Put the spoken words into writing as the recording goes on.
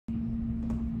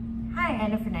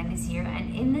Anna Fernandez here,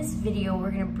 and in this video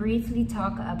we're going to briefly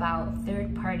talk about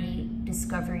third-party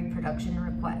discovery production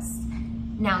requests.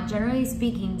 Now, generally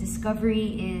speaking, discovery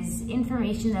is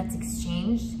information that's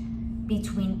exchanged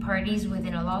between parties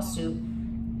within a lawsuit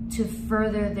to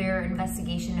further their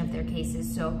investigation of their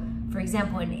cases. So, for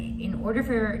example, in order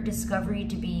for discovery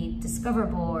to be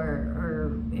discoverable,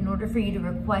 or in order for you to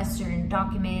request certain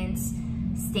documents,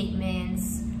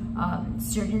 statements,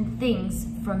 certain things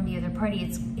from the other party,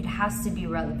 it has to be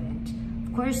relevant.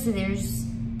 Of course, there's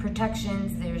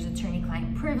protections, there's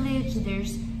attorney-client privilege,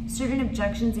 there's certain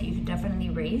objections that you could definitely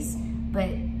raise, but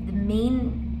the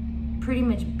main, pretty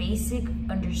much basic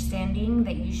understanding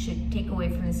that you should take away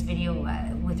from this video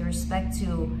with respect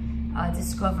to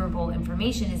discoverable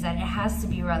information is that it has to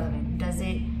be relevant. Does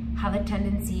it have a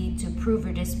tendency to prove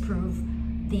or disprove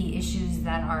the issues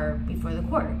that are before the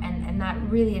court? And that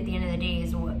really, at the end of the day,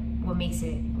 is what makes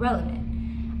it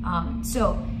relevant.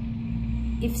 So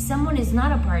if someone is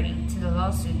not a party to the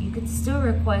lawsuit, you could still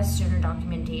request certain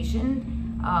documentation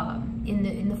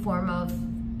in the form of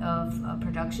a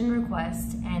production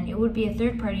request, and it would be a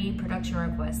third-party production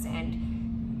request.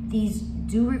 And these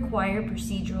do require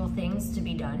procedural things to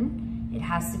be done. It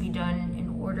has to be done in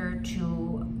order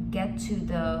to get to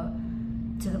the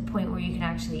point where you can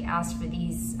actually ask for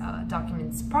these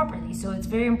documents properly. So it's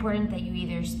very important that you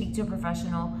either speak to a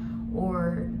professional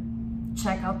or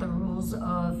check out the rules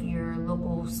of your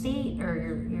local state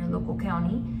or your local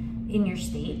county in your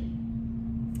state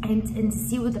and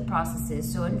see what the process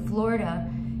is. So in Florida,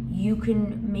 you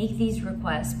can make these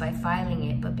requests by filing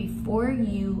it, but before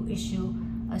you issue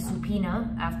a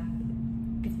subpoena,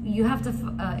 you have to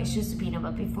issue a subpoena,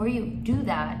 but before you do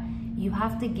that, you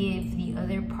have to give the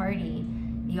other party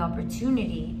the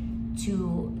opportunity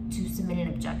to submit an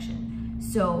objection.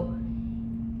 So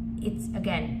it's,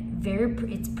 again,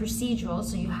 it's procedural,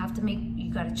 so you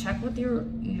gotta check with your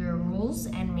rules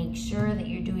and make sure that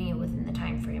you're doing it within the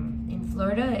time frame. In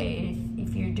Florida,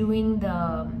 if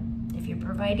you're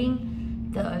providing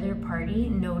the other party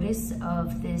notice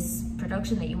of this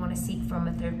production that you want to seek from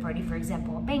a third party, for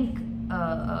example, a bank,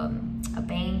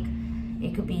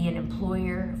 it could be an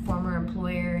employer, former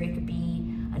employer, it could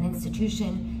be an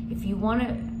institution. If you want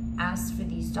to ask for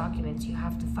these documents, you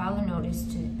have to file a notice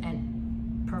and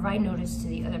provide notice to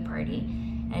the other party.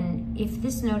 And if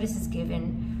this notice is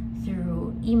given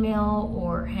through email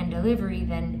or hand delivery,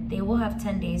 then they will have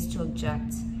 10 days to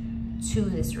object to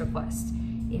this request.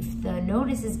 If the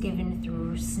notice is given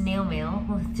through snail mail,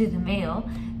 through the mail,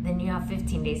 then you have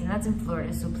 15 days, and that's in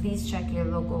Florida. So please check your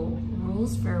local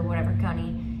rules for whatever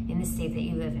county in the state that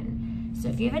you live in. So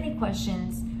if you have any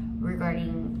questions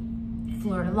regarding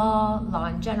Florida law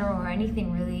in general, or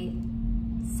anything really,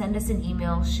 send us an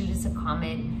email, shoot us a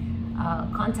comment,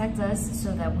 contact us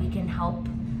so that we can help,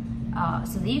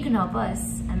 so that you can help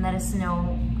us and let us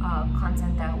know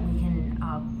content that we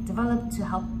can develop to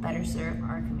help better serve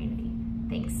our community.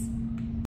 Thanks.